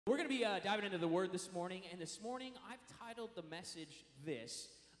We're going to be diving into the Word this morning, and this morning I've titled the message this,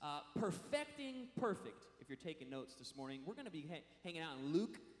 Perfecting Perfect. If you're taking notes this morning, we're going to be hanging out in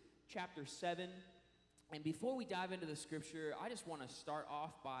Luke chapter 7, and before we dive into the Scripture, I just want to start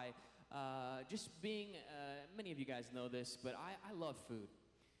off by just being, many of you guys know this, but I love food.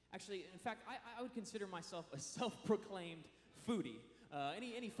 Actually, in fact, I would consider myself a self-proclaimed foodie.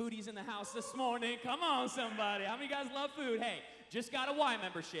 Any foodies in the house this morning? Come on, somebody. How many guys love food? Hey, just got a Y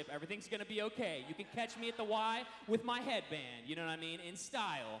membership. Everything's going to be okay. You can catch me at the Y with my headband, you know what I mean, in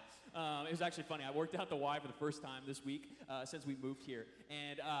style. It was actually funny. I worked out the Y for the first time this week since we moved here.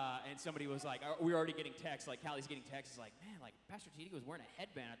 And somebody was like, we were already getting texts, like Callie's getting texts, like, man, like Pastor TD was wearing a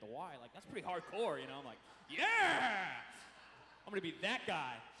headband at the Y. Like, that's pretty hardcore, you know? I'm like, yeah! I'm going to be that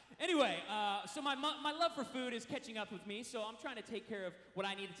guy. Anyway, so my love for food is catching up with me, so I'm trying to take care of what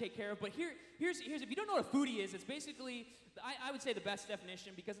I need to take care of. But here's if you don't know what a foodie is, it's basically, I would say the best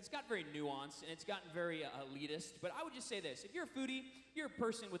definition because it's got very nuanced and it's gotten very elitist. But I would just say this, if you're a foodie, you're a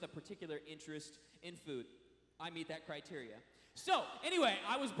person with a particular interest in food. I meet that criteria. So, anyway,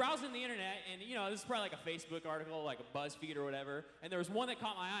 I was browsing the internet, and, you know, this is probably like a Facebook article, like a BuzzFeed or whatever, and there was one that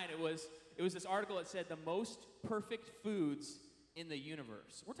caught my eye, and it was this article that said, the most perfect foods in the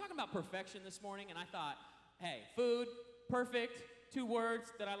universe. We're talking about perfection this morning, and I thought, hey, food, perfect, two words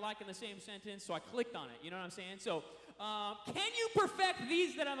that I like in the same sentence, so I clicked on it, you know what I'm saying? So, can you perfect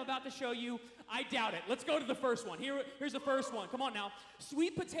these that I'm about to show you? I doubt it. Let's go to the first one. Here's the first one. Come on now.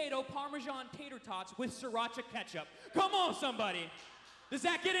 Sweet potato Parmesan tater tots with sriracha ketchup. Come on, somebody. Does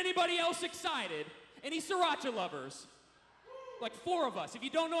that get anybody else excited? Any sriracha lovers? Like 4 of us. If you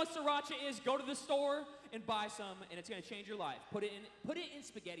don't know what sriracha is, go to the store and buy some, and it's going to change your life. Put it in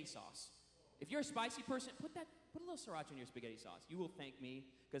spaghetti sauce. If you're a spicy person, put a little sriracha in your spaghetti sauce. You will thank me,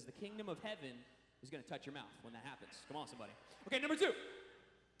 because the kingdom of heaven is going to touch your mouth when that happens. Come on, somebody. Okay, number 2.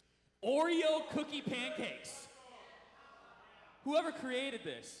 Oreo cookie pancakes. Whoever created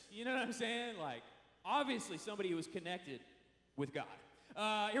this, you know what I'm saying? Like, obviously somebody who was connected with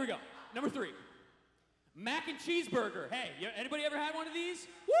God. Here we go. Number 3. Mac and cheeseburger. Hey, anybody ever had one of these?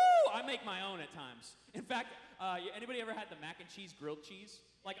 Woo! I make my own at times. In fact, anybody ever had the mac and cheese grilled cheese?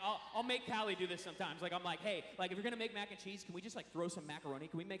 Like, I'll make Callie do this sometimes. Like, I'm like, hey, like, if you're going to make mac and cheese, can we just, like, throw some macaroni?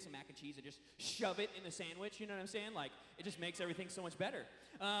 Can we make some mac and cheese and just shove it in the sandwich? You know what I'm saying? Like, it just makes everything so much better.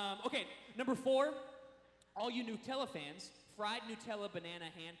 Okay, number 4, all you Nutella fans, fried Nutella banana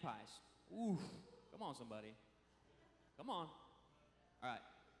hand pies. Ooh, come on, somebody. Come on. All right,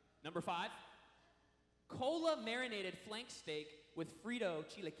 number 5. Cola marinated flank steak with Frito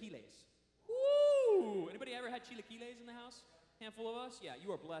chilaquiles. Woo! Anybody ever had chilaquiles in the house? Handful of us? Yeah,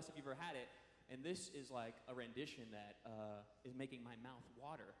 you are blessed if you've ever had it. And this is like a rendition that is making my mouth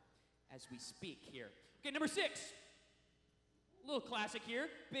water as we speak here. Okay, number 6. A little classic here.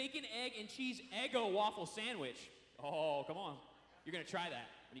 Bacon, egg, and cheese Eggo waffle sandwich. Oh, come on. You're going to try that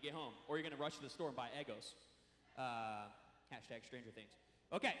when you get home. Or you're going to rush to the store and buy Eggos. Hashtag Stranger Things.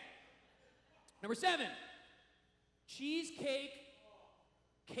 Okay. Number 7, cheesecake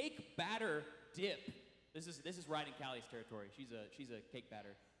cake batter dip. This is right in Callie's territory. She's a cake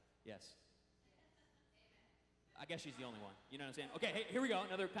batter. Yes. I guess she's the only one. You know what I'm saying? Okay, hey, here we go.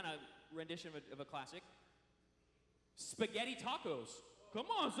 Another kind of rendition of a classic. Spaghetti tacos. Come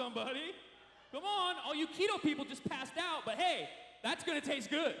on, somebody. Come on. All you keto people just passed out, but hey, that's going to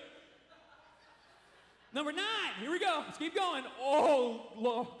taste good. Number 9, here we go. Let's keep going.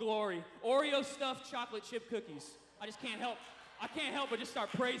 Oh, glory. Oreo stuffed chocolate chip cookies. I can't help but just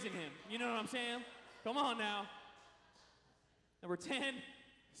start praising him. You know what I'm saying? Come on now. Number 10,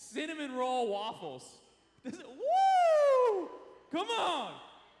 cinnamon roll waffles. Woo! Come on.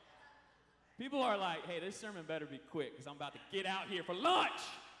 People are like, hey, this sermon better be quick because I'm about to get out here for lunch.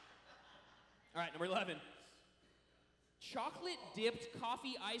 All right, number 11. Chocolate dipped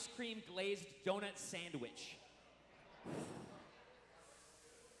coffee ice cream glazed donut sandwich.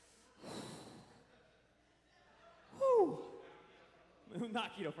 Whew.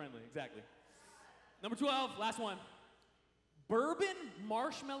 Not keto friendly, exactly. Number 12, last one. Bourbon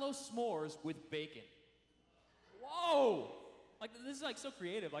marshmallow s'mores with bacon. Whoa! Like, this is like so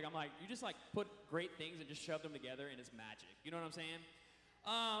creative. Like, I'm like, you just like put great things and just shove them together and it's magic. You know what I'm saying?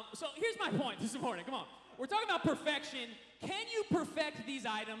 So here's my point this morning. Come on. We're talking about perfection. Can you perfect these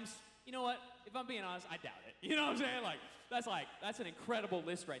items? You know what? If I'm being honest, I doubt it. You know what I'm saying? That's an incredible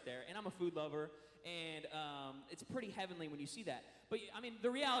list right there. And I'm a food lover, and it's pretty heavenly when you see that. But I mean,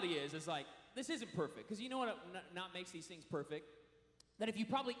 the reality is like this isn't perfect because you know what not makes these things perfect? That if you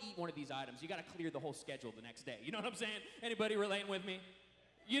probably eat one of these items, you got to clear the whole schedule the next day. You know what I'm saying? Anybody relating with me?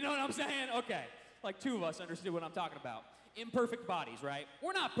 You know what I'm saying? Okay. Like two of us understood what I'm talking about. Imperfect bodies, right?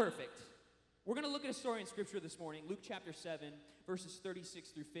 We're not perfect. We're going to look at a story in Scripture this morning, Luke chapter 7, verses 36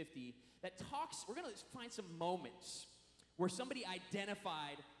 through 50, that talks, we're going to find some moments where somebody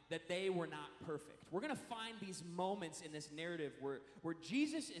identified that they were not perfect. We're going to find these moments in this narrative where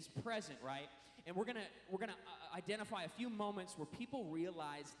Jesus is present, right? And we're going to identify a few moments where people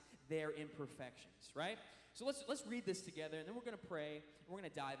realized their imperfections, right? So let's read this together, and then we're going to pray, and we're going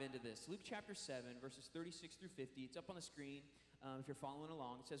to dive into this. Luke chapter 7, verses 36 through 50. It's up on the screen if you're following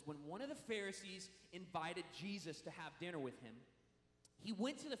along. It says, when one of the Pharisees invited Jesus to have dinner with him, he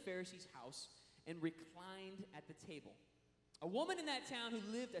went to the Pharisee's house and reclined at the table. A woman in that town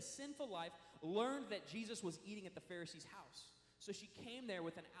who lived a sinful life learned that Jesus was eating at the Pharisee's house. So she came there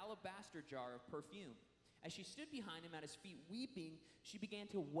with an alabaster jar of perfume. As she stood behind him at his feet weeping, she began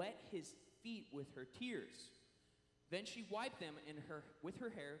to wet his feet with her tears. Then she wiped them with her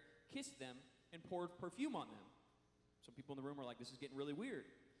hair, kissed them, and poured perfume on them. Some people in the room are like, this is getting really weird.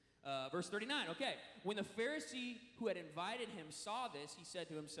 Verse 39, okay. When the Pharisee who had invited him saw this, he said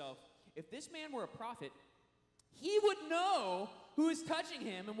to himself, if this man were a prophet, he would know who is touching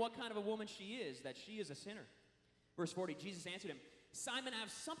him and what kind of a woman she is, that she is a sinner. Verse 40, Jesus answered him, Simon, I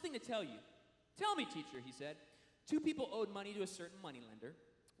have something to tell you. Tell me, teacher, he said. 2 people owed money to a certain moneylender.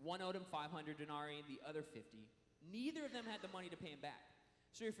 One owed him 500 denarii, the other 50. Neither of them had the money to pay him back.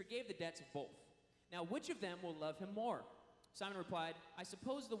 So he forgave the debts of both. Now, which of them will love him more? Simon replied, I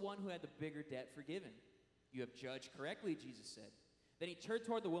suppose the one who had the bigger debt forgiven. You have judged correctly, Jesus said. Then he turned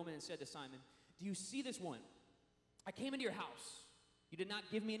toward the woman and said to Simon, do you see this woman? I came into your house. You did not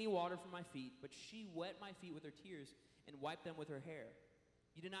give me any water for my feet, but she wet my feet with her tears and wiped them with her hair.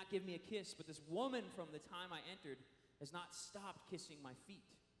 You did not give me a kiss, but this woman from the time I entered has not stopped kissing my feet.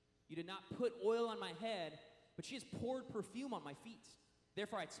 You did not put oil on my head, but she has poured perfume on my feet.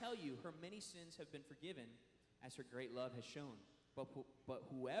 Therefore I tell you, her many sins have been forgiven, as her great love has shown. But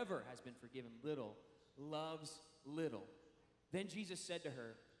whoever has been forgiven little loves little. Then Jesus said to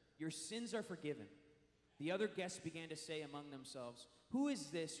her, your sins are forgiven. The other guests began to say among themselves, who is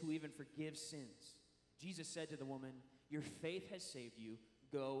this who even forgives sins? Jesus said to the woman, your faith has saved you.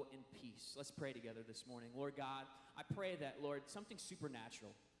 Go in peace. Let's pray together this morning. Lord God, I pray that, Lord, something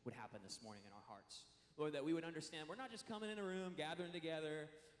supernatural would happen this morning in our hearts. Lord, that we would understand we're not just coming in a room, gathering together,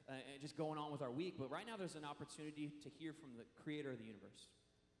 and just going on with our week, but right now there's an opportunity to hear from the creator of the universe.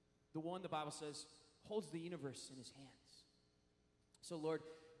 The one, the Bible says, holds the universe in his hands. So, Lord,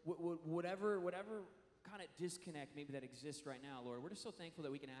 whatever kind of disconnect maybe that exists right now, Lord, we're just so thankful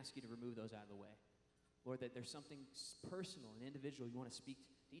that we can ask you to remove those out of the way. Lord, that there's something personal and individual you want to speak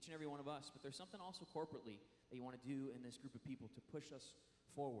to each and every one of us, but there's something also corporately that you want to do in this group of people to push us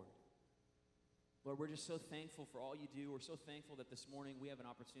forward. Lord, we're just so thankful for all you do. We're so thankful that this morning we have an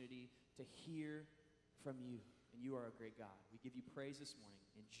opportunity to hear from you, and you are a great God. We give you praise this morning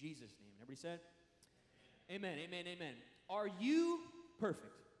in Jesus' name. Everybody said? Amen, amen, amen. Are you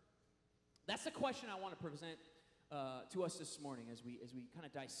perfect? That's the question I want to present to us this morning as we kind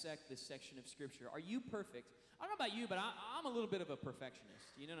of dissect this section of Scripture. Are you perfect? I don't know about you, but I'm a little bit of a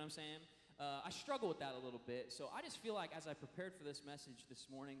perfectionist. You know what I'm saying? I struggle with that a little bit. So I just feel like as I prepared for this message this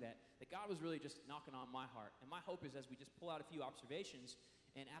morning that God was really just knocking on my heart. And my hope is as we just pull out a few observations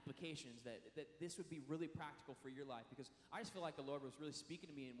and applications that this would be really practical for your life, because I just feel like the Lord was really speaking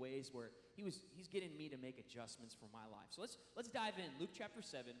to me in ways where he's getting me to make adjustments for my life. So let's dive in. Luke chapter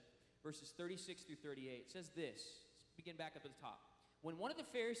 7, verses 36 through 38 says this. Let's begin back up at the top. When one of the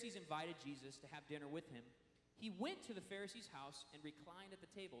Pharisees invited Jesus to have dinner with him, he went to the Pharisee's house and reclined at the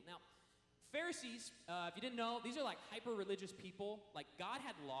table. Now, Pharisees, if you didn't know, these are like hyper-religious people. Like, God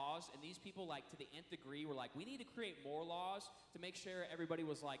had laws, and these people, like, to the nth degree, were like, we need to create more laws to make sure everybody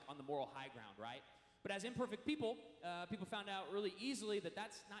was, like, on the moral high ground, right? But as imperfect people, people found out really easily that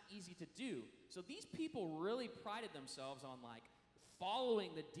that's not easy to do. So these people really prided themselves on, like, following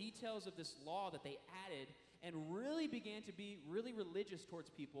the details of this law that they added, and really began to be really religious towards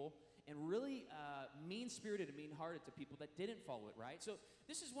people, and really mean-spirited and mean-hearted to people that didn't follow it, right? So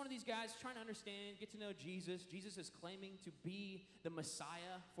this is one of these guys trying to understand, get to know Jesus. Jesus is claiming to be the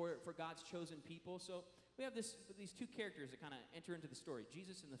Messiah for God's chosen people. So we have these two characters that kind of enter into the story,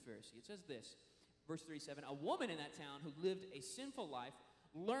 Jesus and the Pharisee. It says this, verse 37, a woman in that town who lived a sinful life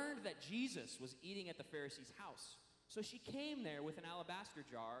learned that Jesus was eating at the Pharisee's house. So she came there with an alabaster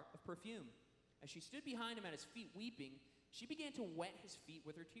jar of perfume. As she stood behind him at his feet weeping, she began to wet his feet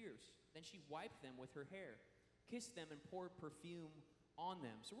with her tears. Then she wiped them with her hair, kissed them, and poured perfume on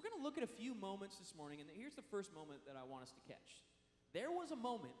them. So we're going to look at a few moments this morning, and here's the first moment that I want us to catch. There was a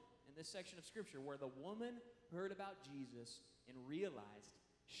moment in this section of Scripture where the woman heard about Jesus and realized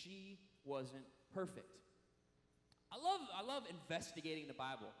she wasn't perfect. I love investigating the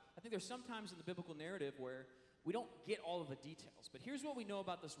Bible. I think there's sometimes in the biblical narrative where we don't get all of the details. But here's what we know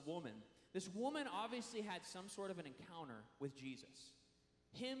about this woman. This woman obviously had some sort of an encounter with Jesus.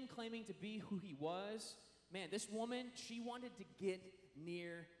 Him claiming to be who he was. Man, this woman, she wanted to get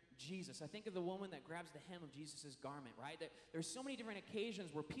near Jesus. I think of the woman that grabs the hem of Jesus' garment, right? There's so many different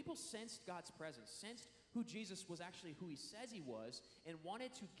occasions where people sensed God's presence, sensed who Jesus was actually who he says he was, and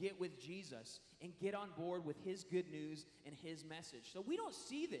wanted to get with Jesus and get on board with his good news and his message. So we don't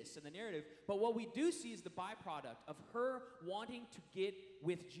see this in the narrative, but what we do see is the byproduct of her wanting to get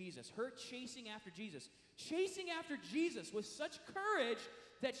with Jesus, her chasing after Jesus with such courage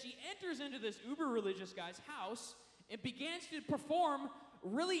that she enters into this uber religious guy's house and begins to perform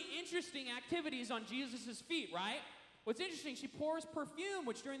really interesting activities on Jesus' feet, right? What's interesting, she pours perfume,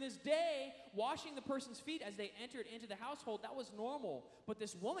 which during this day, washing the person's feet as they entered into the household, that was normal. But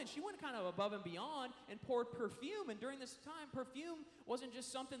this woman, she went kind of above and beyond and poured perfume. And during this time, perfume wasn't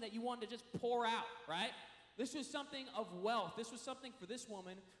just something that you wanted to just pour out, right? This was something of wealth. This was something for this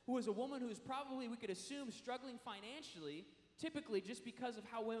woman, who was a woman who was probably, we could assume, struggling financially, typically just because of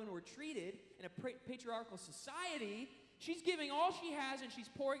how women were treated in a patriarchal society. She's giving all she has, and she's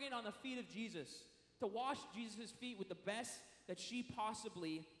pouring it on the feet of Jesus, to wash Jesus' feet with the best that she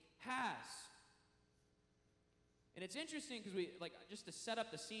possibly has. And it's interesting because just to set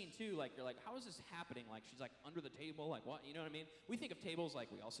up the scene too, you're like, how is this happening? Like, she's like under the table, like what? You know what I mean? We think of tables like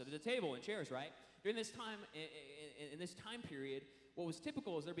we all sit at a table and chairs, right? During this time, in this time period, what was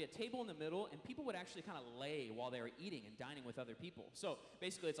typical is there'd be a table in the middle, and people would actually kind of lay while they were eating and dining with other people. So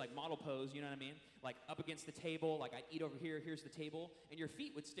basically, it's like model pose, you know what I mean? Like up against the table, like I'd eat over here, here's the table, and your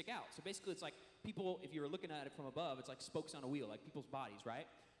feet would stick out. So basically, it's like people, if you were looking at it from above, it's like spokes on a wheel, like people's bodies, right?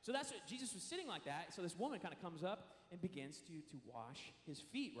 So that's what Jesus was sitting like that. So this woman kind of comes up and begins to wash his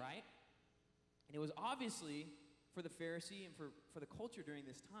feet, right? And it was obviously for the Pharisee and for the culture during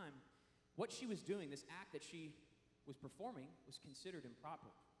this time, what she was doing, this act that she was performing, was considered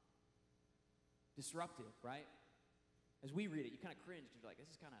improper, disruptive, right? As we read it, you kind of cringe. You're like, this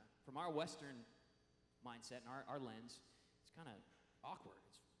is kind of, from our Western mindset and our lens, it's kind of awkward.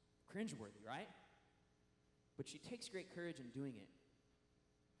 It's cringeworthy, right? But she takes great courage in doing it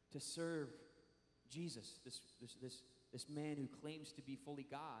to serve Jesus, this man who claims to be fully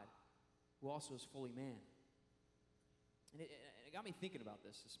God, who also is fully man. And it got me thinking about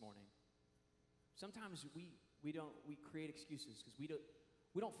this morning. Sometimes we create excuses because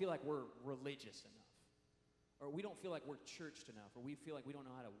we don't feel like we're religious enough, or we don't feel like we're churched enough, or we feel like we don't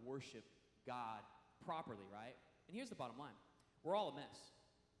know how to worship God properly, right? And here's the bottom line. We're all a mess.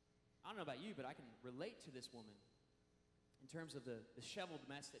 I don't know about you, but I can relate to this woman in terms of the disheveled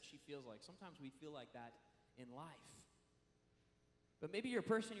mess that she feels like. Sometimes we feel like that in life. But maybe you're a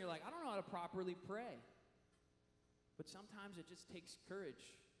person, you're like, I don't know how to properly pray. But sometimes it just takes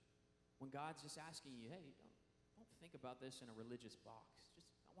courage when God's just asking you, hey, don't think about this in a religious box.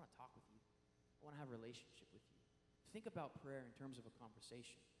 I want to talk with you. I want to have a relationship with you. Think about prayer in terms of a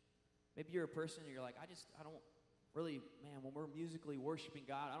conversation. Maybe you're a person and you're like, I don't really, man, when we're musically worshiping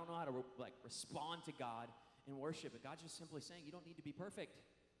God, I don't know how to respond to God in worship. But God's just simply saying, you don't need to be perfect.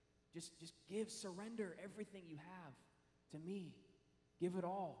 Just surrender everything you have to me. Give it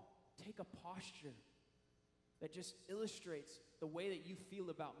all. Take a posture that just illustrates the way that you feel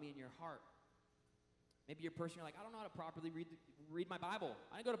about me in your heart. Maybe you're a person, you're like, I don't know how to properly read my Bible.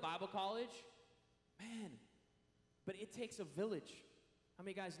 I didn't go to Bible college. Man, but it takes a village. How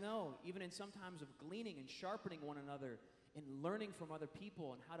many guys know, even in sometimes of gleaning and sharpening one another and learning from other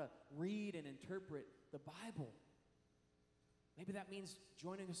people and how to read and interpret the Bible? Maybe that means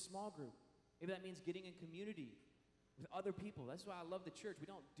joining a small group. Maybe that means getting in community with other people. That's why I love the church. We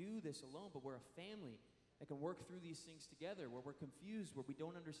don't do this alone, but we're a family that can work through these things together, where we're confused, where we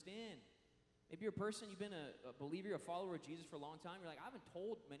don't understand. Maybe you're a person, you've been a believer, a follower of Jesus for a long time. You're like, I haven't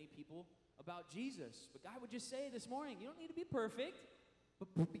told many people about Jesus. But God would just say this morning, you don't need to be perfect,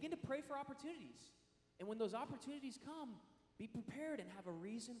 but begin to pray for opportunities. And when those opportunities come, be prepared and have a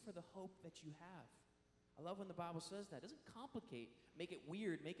reason for the hope that you have. I love when the Bible says that. It doesn't complicate, make it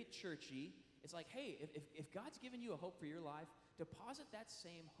weird, make it churchy. It's like, hey, if God's given you a hope for your life, deposit that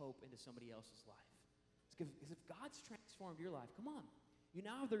same hope into somebody else's life. Because if God's transformed your life, come on. You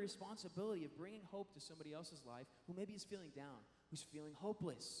now have the responsibility of bringing hope to somebody else's life who maybe is feeling down, who's feeling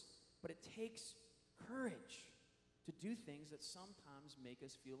hopeless. But it takes courage to do things that sometimes make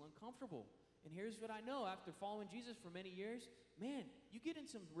us feel uncomfortable. And here's what I know after following Jesus for many years. Man, you get in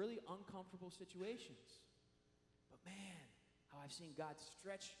some really uncomfortable situations. But man, how I've seen God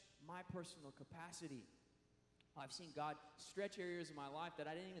stretch my personal capacity I've seen God stretch areas in my life that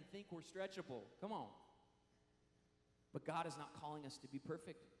I didn't even think were stretchable. Come on. But God is not calling us to be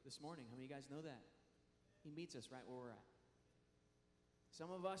perfect this morning. How many of you guys know that? He meets us right where we're at. Some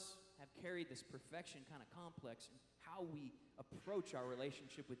of us have carried this perfection kind of complex in how we approach our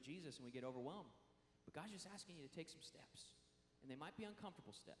relationship with Jesus, and we get overwhelmed. But God's just asking you to take some steps, and they might be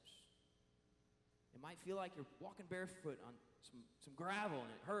uncomfortable steps. It might feel like you're walking barefoot on some gravel,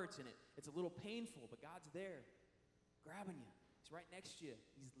 and it hurts, and it's a little painful, but God's there, grabbing you. He's right next to you.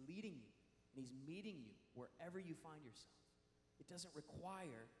 He's leading you, and He's meeting you wherever you find yourself. It doesn't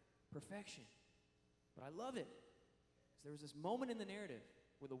require perfection. But I love it. Because there was this moment in the narrative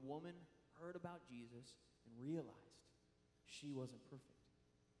where the woman heard about Jesus and realized she wasn't perfect.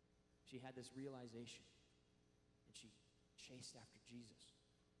 She had this realization, and she chased after Jesus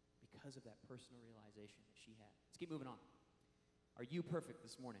because of that personal realization that she had. Let's keep moving on. Are you perfect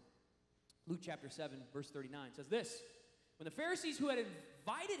this morning? Luke chapter 7, verse 39 says this: When the Pharisees who had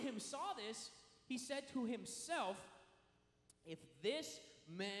invited him saw this, he said to himself, if this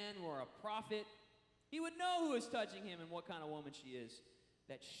man were a prophet, he would know who is touching him and what kind of woman she is,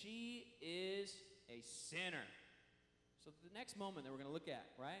 that she is a sinner. So the next moment that we're going to look at,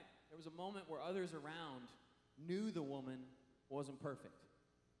 right? There was a moment where others around knew the woman wasn't perfect.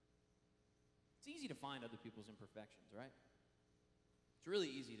 It's easy to find other people's imperfections, right? It's really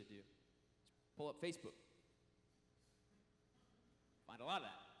easy to do. Just pull up Facebook. Find a lot of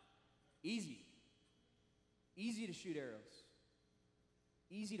that. Easy. Easy to shoot arrows.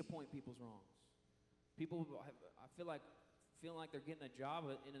 Easy to point people's wrongs. People, I feel like, feeling like they're getting a job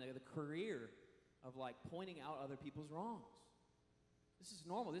in the career of like pointing out other people's wrongs. This is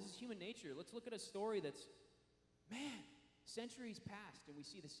normal. This is human nature. Let's look at a story that's, man, centuries past, and we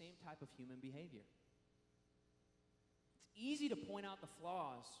see the same type of human behavior. It's easy to point out the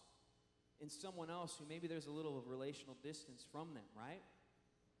flaws in someone else who maybe there's a little of relational distance from them, right?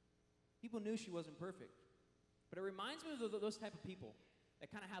 People knew she wasn't perfect. But it reminds me of those type of people that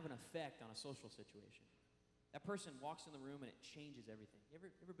kind of have an effect on a social situation. That person walks in the room and it changes everything. You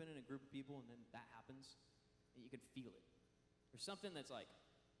ever been in a group of people and then that happens and you can feel it? There's something that's like,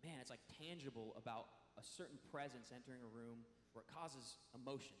 man, it's like tangible about a certain presence entering a room where it causes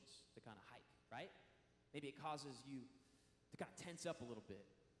emotions to kind of hike, right? Maybe it causes you to kind of tense up a little bit.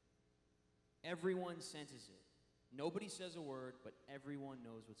 Everyone senses it. Nobody says a word, but everyone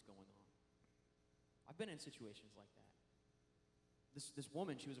knows what's going on. I've been in situations like that. This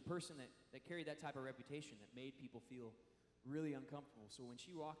woman, she was a person that carried that type of reputation that made people feel really uncomfortable. So when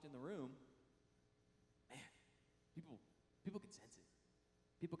she walked in the room, man, people could sense it.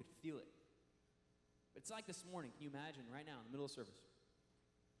 People could feel it. But it's like this morning. Can you imagine right now in the middle of service?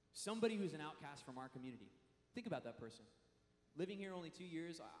 Somebody who's an outcast from our community. Think about that person. Living here only 2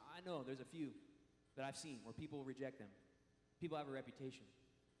 years, I know there's a few that I've seen where people reject them. People have a reputation.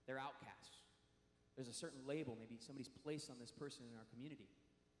 They're outcasts. There's a certain label maybe somebody's placed on this person in our community.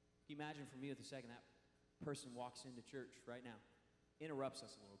 Can you imagine for me with a second that person walks into church right now, interrupts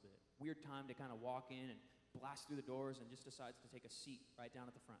us a little bit. Weird time to kind of walk in and blast through the doors and just decides to take a seat right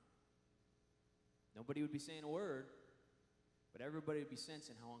down at the front. Nobody would be saying a word, but everybody would be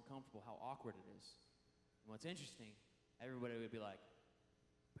sensing how uncomfortable, how awkward it is. And what's interesting, everybody would be like,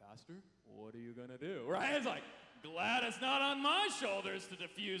 Pastor, what are you going to do? Right? It's like, glad it's not on my shoulders to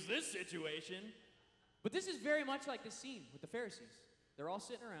diffuse this situation. But this is very much like the scene with the Pharisees. They're all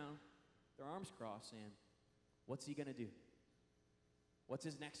sitting around, their arms crossed, saying, what's he going to do? What's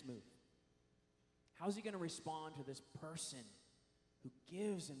his next move? How's he going to respond to this person who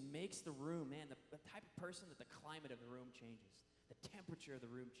gives and makes the room, man, the type of person that the climate of the room changes, the temperature of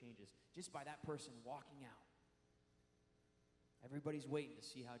the room changes, just by that person walking out. Everybody's waiting to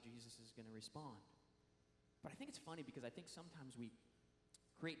see how Jesus is going to respond. But I think it's funny because I think sometimes we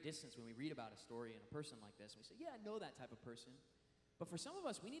create distance when we read about a story and a person like this. We say, yeah, I know that type of person. But for some of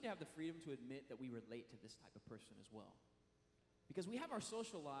us, we need to have the freedom to admit that we relate to this type of person as well. Because we have our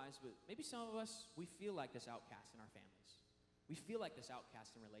social lives, but maybe some of us, we feel like this outcast in our families. We feel like this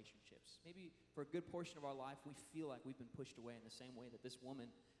outcast in relationships. Maybe for a good portion of our life, we feel like we've been pushed away in the same way that this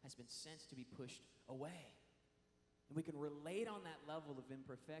woman has been sensed to be pushed away. And we can relate on that level of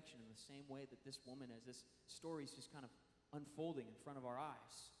imperfection in the same way that this woman, as this story is just kind of unfolding in front of our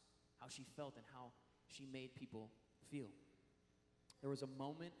eyes, how she felt and how she made people feel. There was a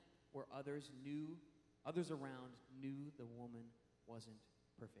moment where others around knew the woman wasn't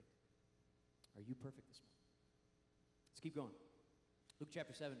perfect. Are you perfect this morning? Let's keep going. Luke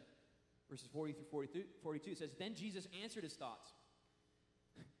chapter 7, verses 40 through 42 says, Then Jesus answered his thoughts.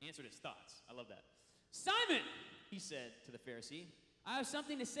 Answered his thoughts. I love that. Simon, he said to the Pharisee, I have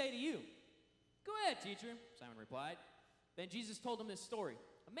something to say to you. Go ahead, teacher, Simon replied. Then Jesus told him this story.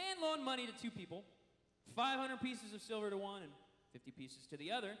 A man loaned money to two people, 500 pieces of silver to one and 50 pieces to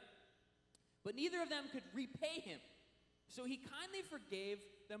the other, but neither of them could repay him. So he kindly forgave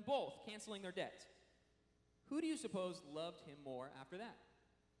them both, canceling their debts. Who do you suppose loved him more after that?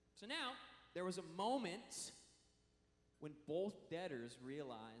 So now, there was a moment when both debtors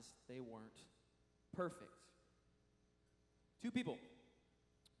realized they weren't perfect. Two people,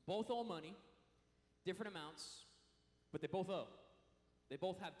 both owe money, different amounts, but they both owe. They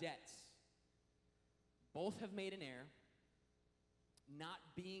both have debts. Both have made an error, not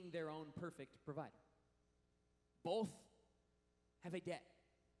being their own perfect provider. Both have a debt.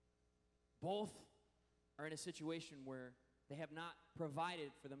 Both are in a situation where they have not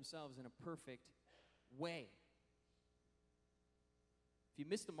provided for themselves in a perfect way. If you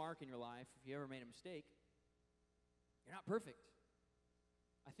missed the mark in your life, if you ever made a mistake, you're not perfect.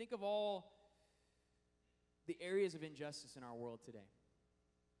 I think of all the areas of injustice in our world today.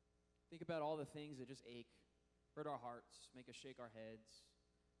 Think about all the things that just ache, hurt our hearts, make us shake our heads,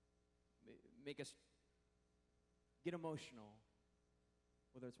 make us get emotional.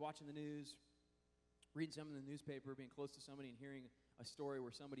 Whether it's watching the news, reading something in the newspaper, being close to somebody and hearing a story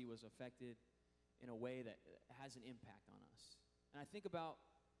where somebody was affected in a way that has an impact on us. And I think about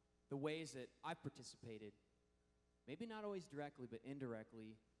the ways that I've participated, maybe not always directly, but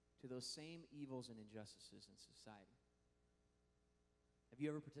indirectly, to those same evils and injustices in society. Have you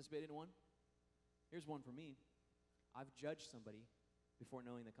ever participated in one? Here's one for me. I've judged somebody before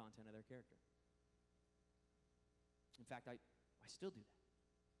knowing the content of their character. In fact, I still do that.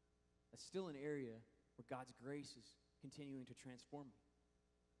 That's still an area where God's grace is continuing to transform me.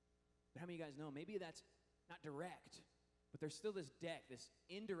 But how many of you guys know, maybe that's not direct, but there's still this debt, this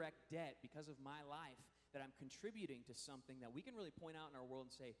indirect debt because of my life that I'm contributing to something that we can really point out in our world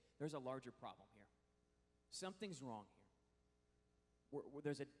and say, there's a larger problem here. Something's wrong here.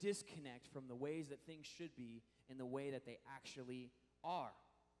 There's a disconnect from the ways that things should be and the way that they actually are.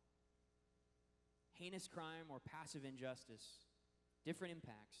 Heinous crime or passive injustice, different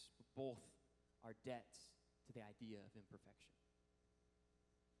impacts, but both are debts to the idea of imperfection.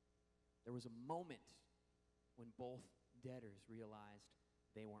 There was a moment when both debtors realized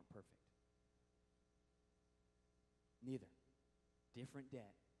they weren't perfect. Neither. Different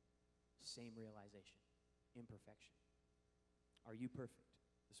debt, same realization, imperfection. Are you perfect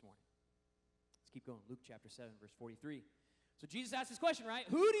this morning? Let's keep going. Luke chapter 7, verse 43. So Jesus asked this question, right?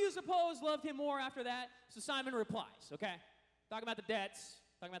 Who do you suppose loved him more after that? So Simon replies, okay? Talking about the debts,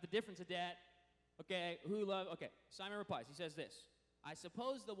 talking about the difference of debt. Okay, Simon replies. He says this, I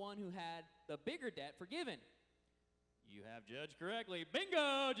suppose the one who had the bigger debt forgiven. You have judged correctly.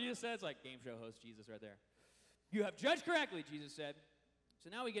 Bingo, Jesus said. It's like game show host Jesus right there. You have judged correctly, Jesus said. So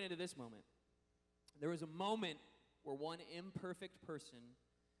now we get into this moment. There was a moment where one imperfect person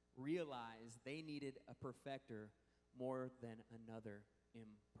realized they needed a perfecter more than another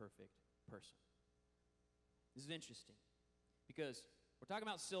imperfect person. This is interesting because we're talking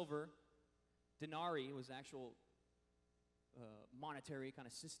about silver. Denarii was actual monetary kind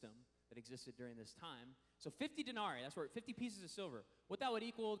of system that existed during this time. So 50 denarii, that's where 50 pieces of silver. What that would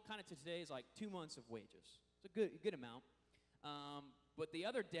equal kind of to today is like 2 months of wages. It's a good amount. But the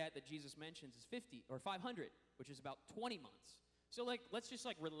other debt that Jesus mentions is 50 or 500, which is about 20 months. So like, let's just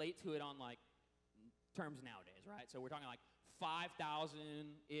like relate to it on like terms nowadays, right? So we're talking like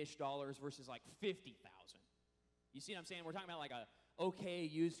 $5,000-ish versus like $50,000. You see what I'm saying? We're talking about like a okay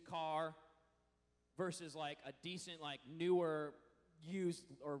used car versus like a decent like newer used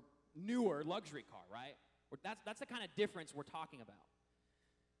or newer luxury car, right? That's the kind of difference we're talking about.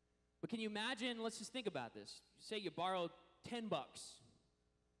 But can you imagine, let's just think about this. Say you borrowed $10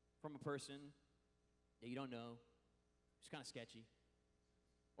 from a person that you don't know, it's kind of sketchy.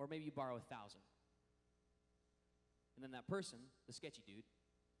 Or maybe you borrow 1,000. And then that person, the sketchy dude,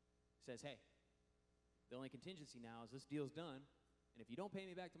 says, hey, the only contingency now is this deal's done, and if you don't pay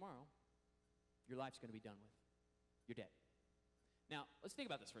me back tomorrow, your life's going to be done with. You're dead. Now, let's think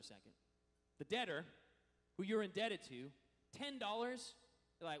about this for a second. The debtor, who you're indebted to, $10,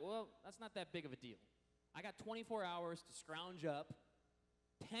 you're like, well, that's not that big of a deal. I got 24 hours to scrounge up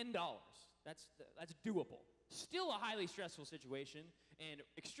 $10. That's doable. Still a highly stressful situation and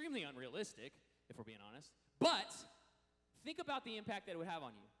extremely unrealistic, if we're being honest. But think about the impact that it would have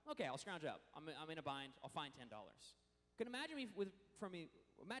on you. Okay, I'll scrounge up. I'm in a bind. I'll find $10.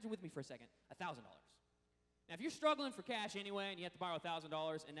 Imagine with me for a second, $1,000. Now, if you're struggling for cash anyway and you have to borrow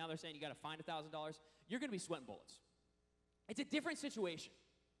 $1,000 and now they're saying you got to find $1,000, you're going to be sweating bullets. It's a different situation.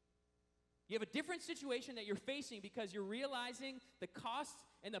 You have a different situation that you're facing because you're realizing the cost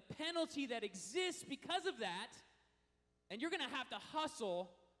and the penalty that exists because of that, and you're going to have to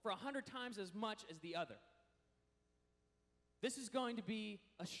hustle for 100 times as much as the other. This is going to be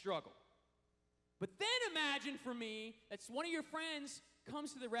a struggle. But then imagine for me that one of your friends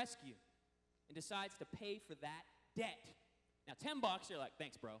comes to the rescue and decides to pay for that debt. Now, $10, you're like,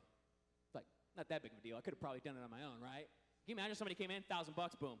 thanks, bro. It's like, not that big of a deal. I could have probably done it on my own, right? Can you imagine somebody came in, $1,000,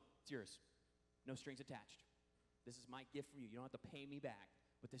 boom, it's yours. No strings attached. This is my gift for you. You don't have to pay me back,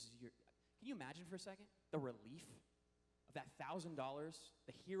 but this is your. Can you imagine for a second the relief of that $1,000,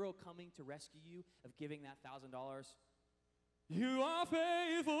 the hero coming to rescue you, of giving that $1,000? You are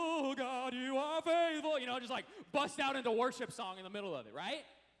faithful, God, you are faithful. You know, just like bust out into worship song in the middle of it, right?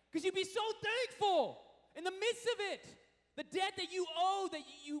 Because you'd be so thankful in the midst of it. The debt that you owe, that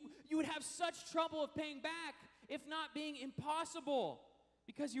you would have such trouble of paying back, if not being impossible,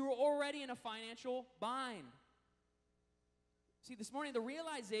 because you were already in a financial bind. See, this morning, the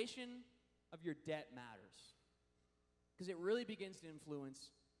realization of your debt matters, because it really begins to influence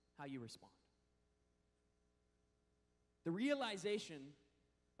how you respond. The realization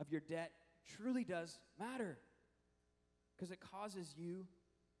of your debt truly does matter, because it causes you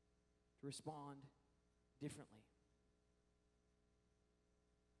to respond differently.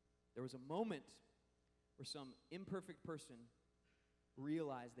 There was a moment where some imperfect person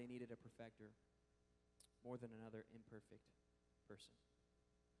realized they needed a perfecter more than another imperfect person.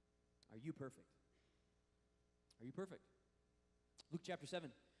 Are you perfect? Are you perfect? Luke chapter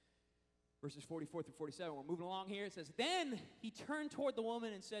 7, verses 44 through 47. We're moving along here. It says, Then he turned toward the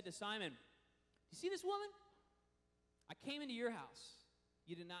woman and said to Simon, You see this woman? I came into your house.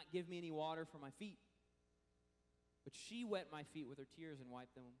 You did not give me any water for my feet, but she wet my feet with her tears and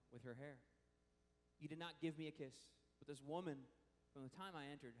wiped them with her hair. You did not give me a kiss, but this woman, from the time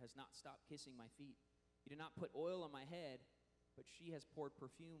I entered, has not stopped kissing my feet. You did not put oil on my head, but she has poured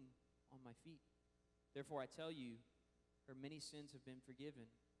perfume on my feet. Therefore I tell you, her many sins have been forgiven,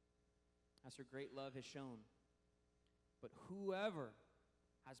 as her great love has shown. But whoever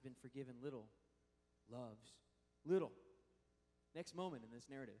has been forgiven little loves little. Next moment in this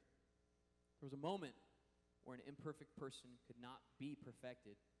narrative, there was a moment where an imperfect person could not be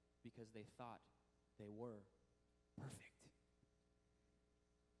perfected because they thought they were perfect.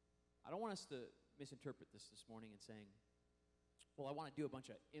 I don't want us to misinterpret this morning and saying, well, I want to do a bunch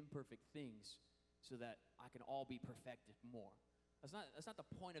of imperfect things so that I can all be perfected more. That's not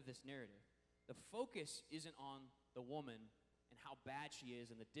the point of this narrative. The focus isn't on the woman and how bad she is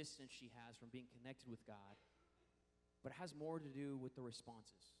and the distance she has from being connected with God, but it has more to do with the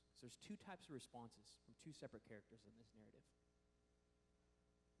responses. So there's two types of responses from two separate characters in this narrative.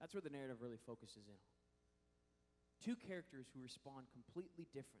 That's where the narrative really focuses in on. Two characters who respond completely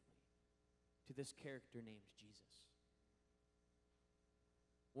differently to this character named Jesus.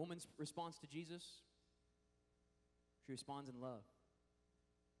 Woman's response to Jesus, she responds in love.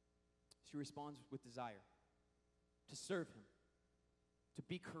 She responds with desire to serve him, to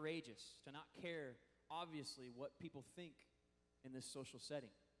be courageous, to not care, obviously, what people think in this social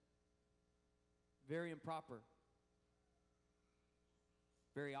setting. Very improper,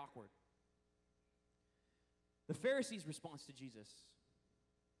 very awkward. The Pharisees' response to Jesus,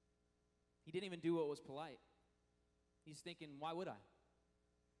 he didn't even do what was polite. He's thinking, why would I?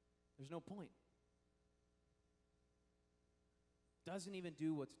 There's no point. Doesn't even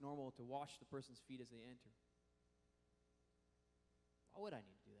do what's normal to wash the person's feet as they enter. Why would I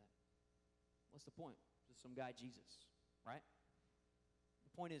need to do that? What's the point? Just some guy, Jesus, right?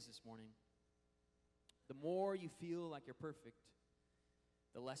 The point is this morning, the more you feel like you're perfect,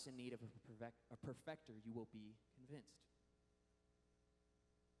 the less in need of a perfecter you will be convinced.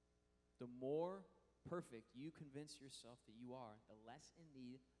 The more perfect you convince yourself that you are, the less in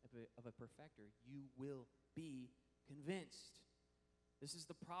need of a perfecter you will be convinced. This is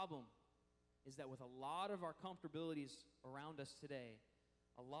the problem, is that with a lot of our comfortabilities around us today,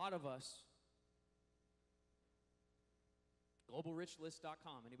 a lot of us,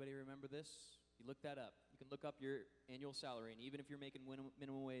 globalrichlist.com, anybody remember this? You look that up. You can look up your annual salary, and even if you're making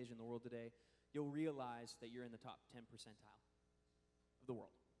minimum wage in the world today, you'll realize that you're in the top 10 percentile of the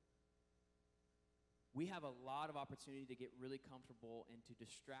world. We have a lot of opportunity to get really comfortable and to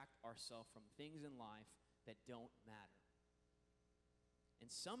distract ourselves from things in life that don't matter.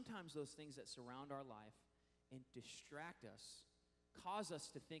 And sometimes those things that surround our life and distract us cause us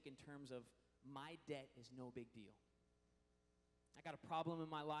to think in terms of, my debt is no big deal. I got a problem in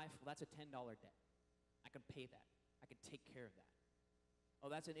my life. Well, that's a $10 debt. I can pay that. I can take care of that. Oh,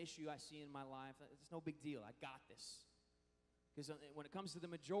 that's an issue I see in my life. It's no big deal. I got this. Because when it comes to the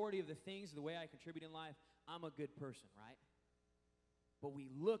majority of the things, the way I contribute in life, I'm a good person, right? But we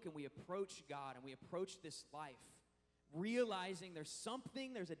look and we approach God and we approach this life realizing there's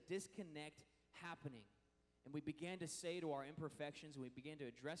a disconnect happening. And we began to say to our imperfections, and we began to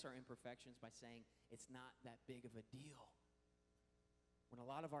address our imperfections by saying, it's not that big of a deal. When a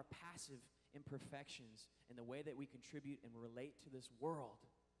lot of our passive imperfections and the way that we contribute and relate to this world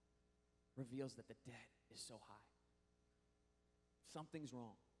reveals that the debt is so high. Something's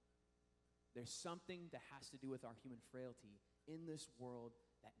wrong. There's something that has to do with our human frailty in this world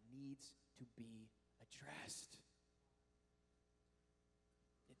that needs to be addressed.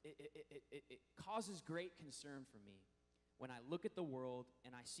 It causes great concern for me when I look at the world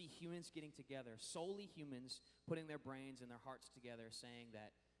and I see humans getting together, solely humans putting their brains and their hearts together, saying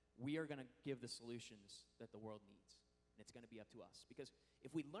that we are going to give the solutions that the world needs, and it's going to be up to us. Because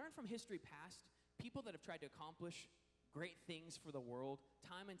if we learn from history past, people that have tried to accomplish great things for the world,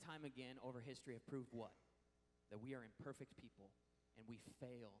 time and time again over history have proved what? That we are imperfect people, and we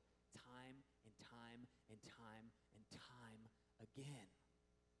fail time and time and time and time again.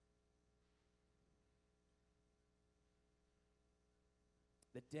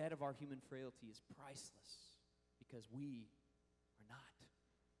 The debt of our human frailty is priceless because we are not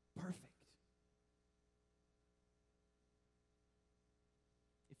perfect.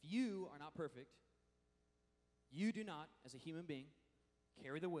 If you are not perfect, you do not, as a human being,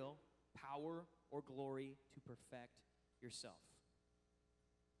 carry the will, power, or glory to perfect yourself.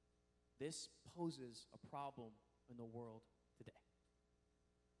 This poses a problem in the world today.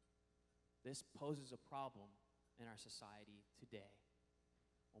 This poses a problem in our society today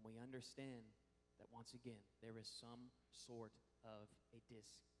when we understand that, once again, there is some sort of a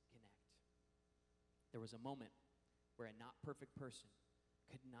disconnect. There was a moment where a not perfect person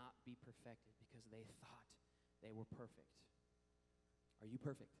could not be perfected because they thought they were perfect. Are you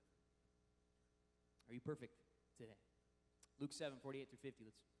perfect? Are you perfect today? Luke 7, 48 through 50.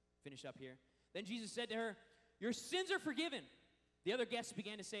 Let's finish up here. Then Jesus said to her, "Your sins are forgiven." The other guests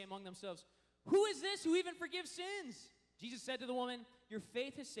began to say among themselves, "Who is this who even forgives sins?" Jesus said to the woman, "Your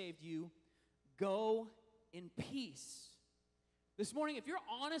faith has saved you. Go in peace." This morning, if you're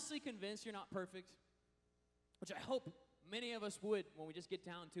honestly convinced you're not perfect, which I hope many of us would when we just get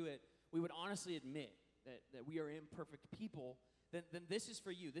down to it, we would honestly admit that we are imperfect people, then this is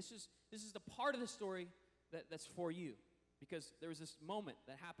for you. This is the part of the story that's for you. Because there was this moment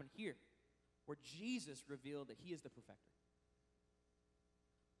that happened here where Jesus revealed that he is the perfecter.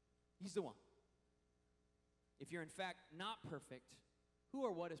 He's the one. If you're in fact not perfect, who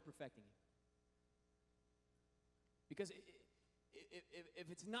or what is perfecting you? Because if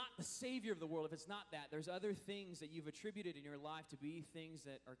it's not the Savior of the world, if it's not that, there's other things that you've attributed in your life to be things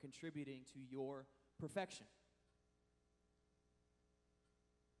that are contributing to your perfection.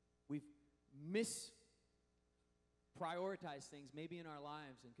 We've misprioritized things maybe in our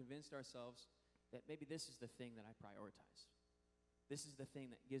lives and convinced ourselves that maybe this is the thing that I prioritize. This is the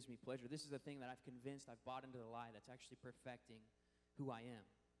thing that gives me pleasure. This is the thing that I've bought into the lie that's actually perfecting who I am.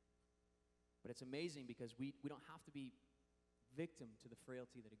 But it's amazing because we don't have to be victim to the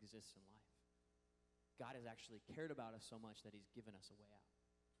frailty that exists in life. God has actually cared about us so much that he's given us a way out.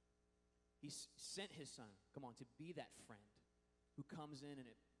 He sent his son, to be that friend who comes in and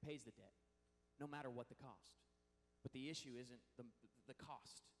it pays the debt, no matter what the cost. But the issue isn't the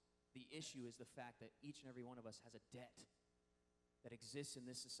cost. The issue is the fact that each and every one of us has a debt that exists in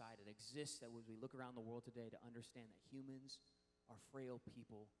this society, that exists that as we look around the world today to understand that humans are frail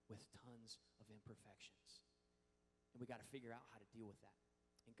people with tons of imperfections. And we got to figure out how to deal with that.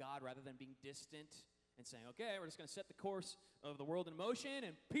 And God, rather than being distant and saying, okay, we're just going to set the course of the world in motion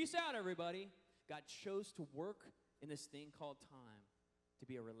and peace out, everybody, God chose to work in this thing called time to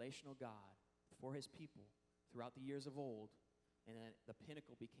be a relational God for his people throughout the years of old. And then the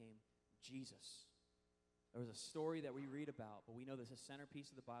pinnacle became Jesus. There was a story that we read about, but we know that the centerpiece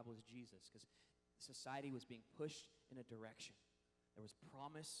of the Bible is Jesus because society was being pushed in a direction. There was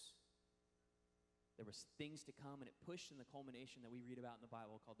promise. There was things to come, and it pushed in the culmination that we read about in the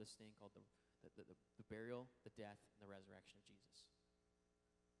Bible called this thing called the burial, the death, and the resurrection of Jesus.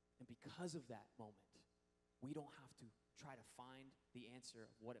 And because of that moment, we don't have to try to find the answer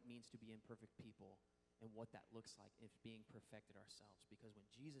of what it means to be imperfect people and what that looks like if being perfected ourselves. Because when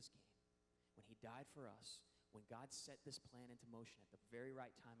Jesus came, when he died for us, when God set this plan into motion at the very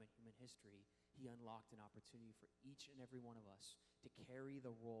right time in human history, he unlocked an opportunity for each and every one of us to carry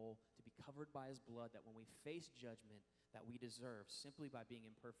the role, to be covered by his blood, that when we face judgment that we deserve simply by being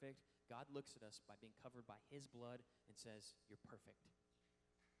imperfect, God looks at us by being covered by his blood and says, you're perfect.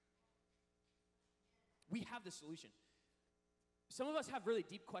 We have the solution. Some of us have really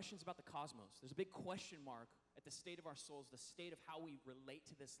deep questions about the cosmos. There's a big question mark at the state of our souls, the state of how we relate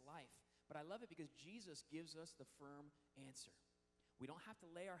to this life. But I love it because Jesus gives us the firm answer. We don't have to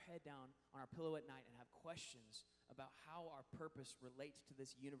lay our head down on our pillow at night and have questions about how our purpose relates to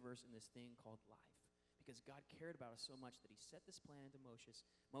this universe and this thing called life. Because God cared about us so much that he set this plan into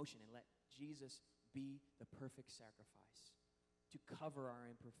motion and let Jesus be the perfect sacrifice to cover our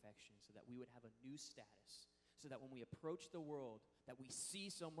imperfections so that we would have a new status, so that when we approach the world that we see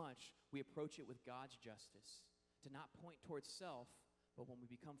so much, we approach it with God's justice, to not point towards self, but when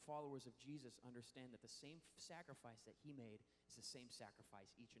we become followers of Jesus, understand that the same sacrifice that he made is the same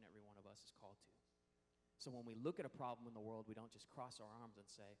sacrifice each and every one of us is called to. So when we look at a problem in the world, we don't just cross our arms and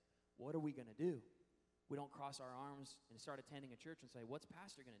say, what are we going to do? We don't cross our arms and start attending a church and say, what's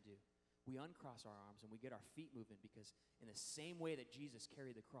pastor going to do? We uncross our arms and we get our feet moving because in the same way that Jesus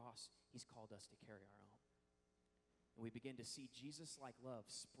carried the cross, he's called us to carry our own. And we begin to see Jesus-like love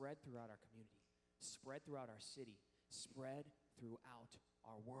spread throughout our community, spread throughout our city, spread throughout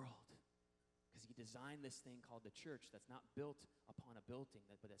our world. Because he designed this thing called the church that's not built upon a building,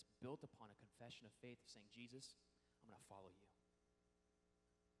 but that's built upon a confession of faith of saying, Jesus, I'm going to follow you.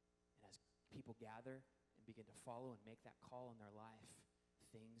 And as people gather and begin to follow and make that call in their life,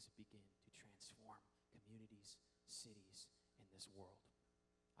 things begin to transform communities, cities, and this world.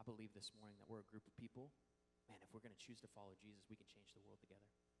 I believe this morning that we're a group of people, man, if we're going to choose to follow Jesus, we can change the world together.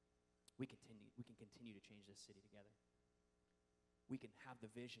 We can continue to change this city together. We can have the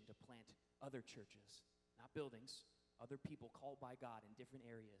vision to plant other churches, not buildings, other people called by God in different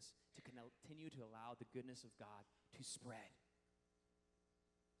areas to continue to allow the goodness of God to spread.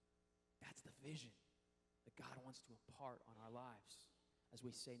 That's the vision that God wants to impart on our lives as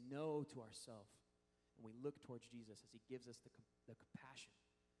we say no to ourselves and we look towards Jesus as he gives us the compassion,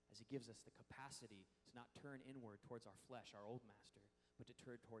 as he gives us the capacity to not turn inward towards our flesh, our old master, but to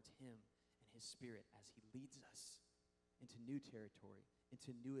turn towards him and his spirit as he leads us into new territory,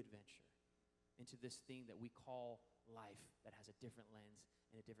 into new adventure, into this thing that we call life that has a different lens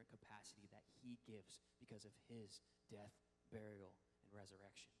and a different capacity that he gives because of his death, burial, and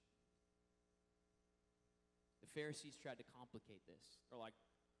resurrection. The Pharisees tried to complicate this. They're like,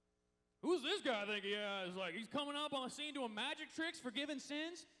 who's this guy think he is? Like, he's coming up on the scene doing magic tricks, forgiving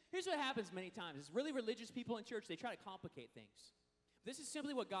sins? Here's what happens many times. It's really religious people in church, they try to complicate things. This is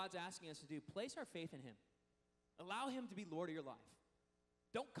simply what God's asking us to do. Place our faith in him. Allow him to be Lord of your life.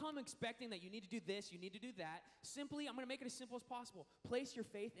 Don't come expecting that you need to do this, you need to do that. Simply, I'm going to make it as simple as possible. Place your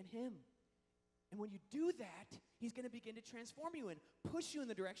faith in him. And when you do that, he's going to begin to transform you and push you in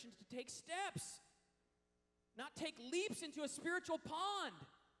the direction to take steps. Not take leaps into a spiritual pond.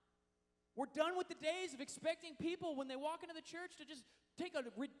 We're done with the days of expecting people when they walk into the church to just take a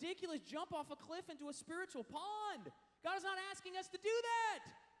ridiculous jump off a cliff into a spiritual pond. God is not asking us to do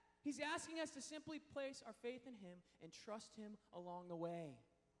that. He's asking us to simply place our faith in him and trust him along the way.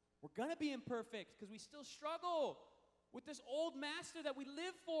 We're going to be imperfect because we still struggle with this old master that we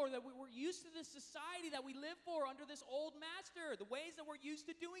live for, that we're used to this society that we live for under this old master, the ways that we're used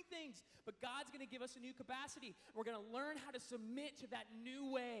to doing things. But God's going to give us a new capacity. We're going to learn how to submit to that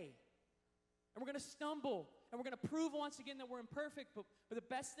new way. And we're going to stumble, and we're going to prove once again that we're imperfect. But the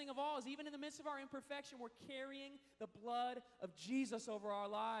best thing of all is even in the midst of our imperfection, we're carrying the blood of Jesus over our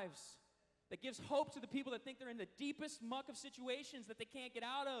lives. That gives hope to the people that think they're in the deepest muck of situations that they can't get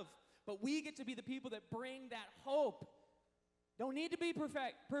out of. But we get to be the people that bring that hope. Don't need to be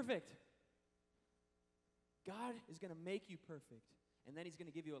perfect. God is going to make you perfect. And then he's going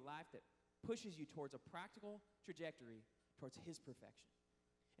to give you a life that pushes you towards a practical trajectory towards his perfection.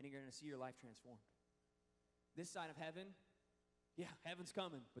 And you're going to see your life transformed. This side of heaven, yeah, heaven's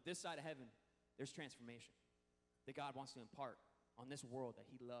coming. But this side of heaven, there's transformation that God wants to impart on this world that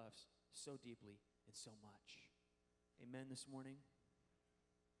he loves so deeply and so much. Amen this morning.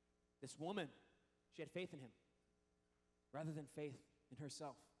 This woman, she had faith in him rather than faith in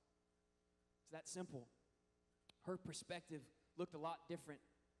herself. It's that simple. Her perspective looked a lot different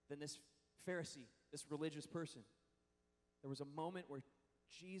than this Pharisee, this religious person. There was a moment where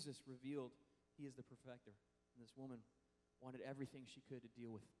Jesus revealed he is the perfecter. And this woman wanted everything she could to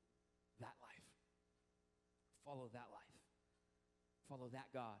deal with that life. Follow that life. Follow that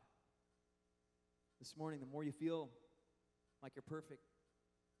God. This morning, the more you feel like you're perfect,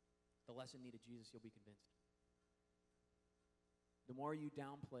 the less in need of Jesus you'll be convinced. The more you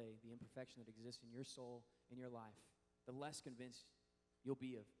downplay the imperfection that exists in your soul, in your life, the less convinced you'll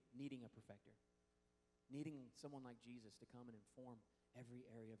be of needing a perfecter. Needing someone like Jesus to come and inform every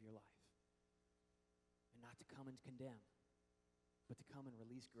area of your life. And not to come and condemn, but to come and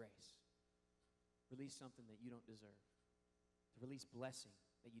release grace. Release something that you don't deserve. to release blessing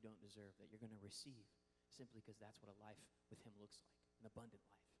that you don't deserve, that you're going to receive simply because that's what a life with him looks like, an abundant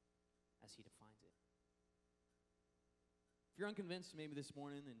life as he defines it. If you're unconvinced maybe this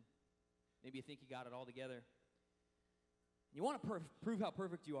morning and maybe you think you got it all together, and you want to prove how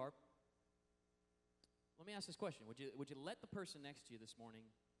perfect you are, let me ask this question. Would you let the person next to you this morning,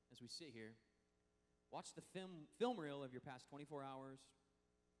 as we sit here, watch the film reel of your past 24 hours,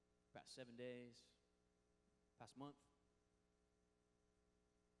 past 7 days, past month?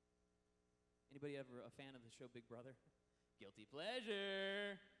 Anybody ever a fan of the show Big Brother? Guilty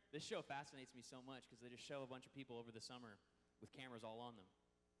pleasure. This show fascinates me so much because they just show a bunch of people over the summer with cameras all on them.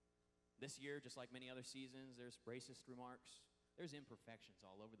 This year, just like many other seasons, there's racist remarks. There's imperfections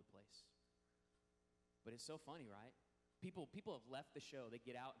all over the place. But it's so funny, right? People have left the show. They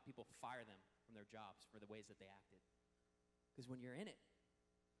get out and people fire them from their jobs for the ways that they acted. Because when you're in it,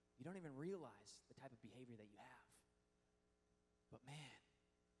 you don't even realize the type of behavior that you have. But man,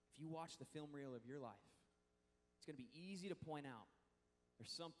 if you watch the film reel of your life, it's going to be easy to point out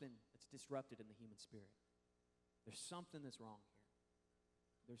there's something that's disrupted in the human spirit. There's something that's wrong here.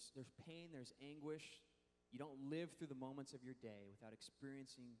 There's pain, there's anguish. You don't live through the moments of your day without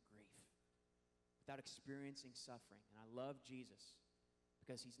experiencing grief, without experiencing suffering. And I love Jesus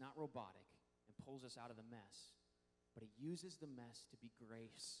because he's not robotic and pulls us out of the mess, but he uses the mess to be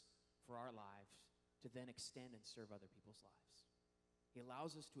grace for our lives to then extend and serve other people's lives. He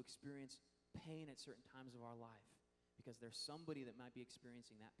allows us to experience pain at certain times of our life because there's somebody that might be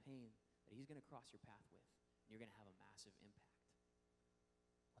experiencing that pain that he's going to cross your path with, and you're going to have a massive impact.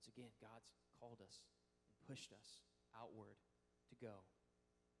 Once again, God's called us and pushed us outward to go.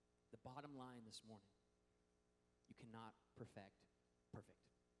 The bottom line this morning, you cannot perfect perfect.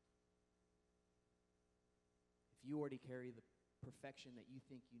 If you already carry the perfection that you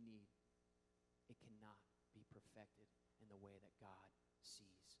think you need, it cannot be perfected in the way that God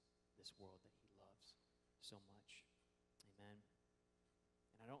sees this world that he loves so much. Amen.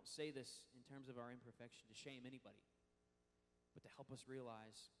 And I don't say this in terms of our imperfection to shame anybody, but to help us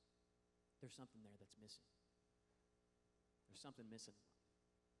realize there's something there that's missing. There's something missing.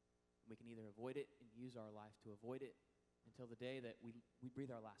 We can either avoid it and use our life to avoid it until the day that we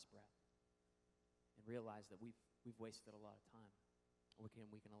breathe our last breath and realize that we've wasted a lot of time. Or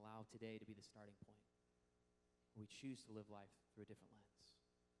we can allow today to be the starting point. We choose to live life through a different lens.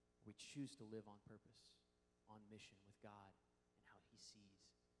 We choose to live on purpose, on mission with God and how he sees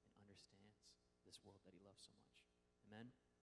and understands this world that he loves so much. Amen?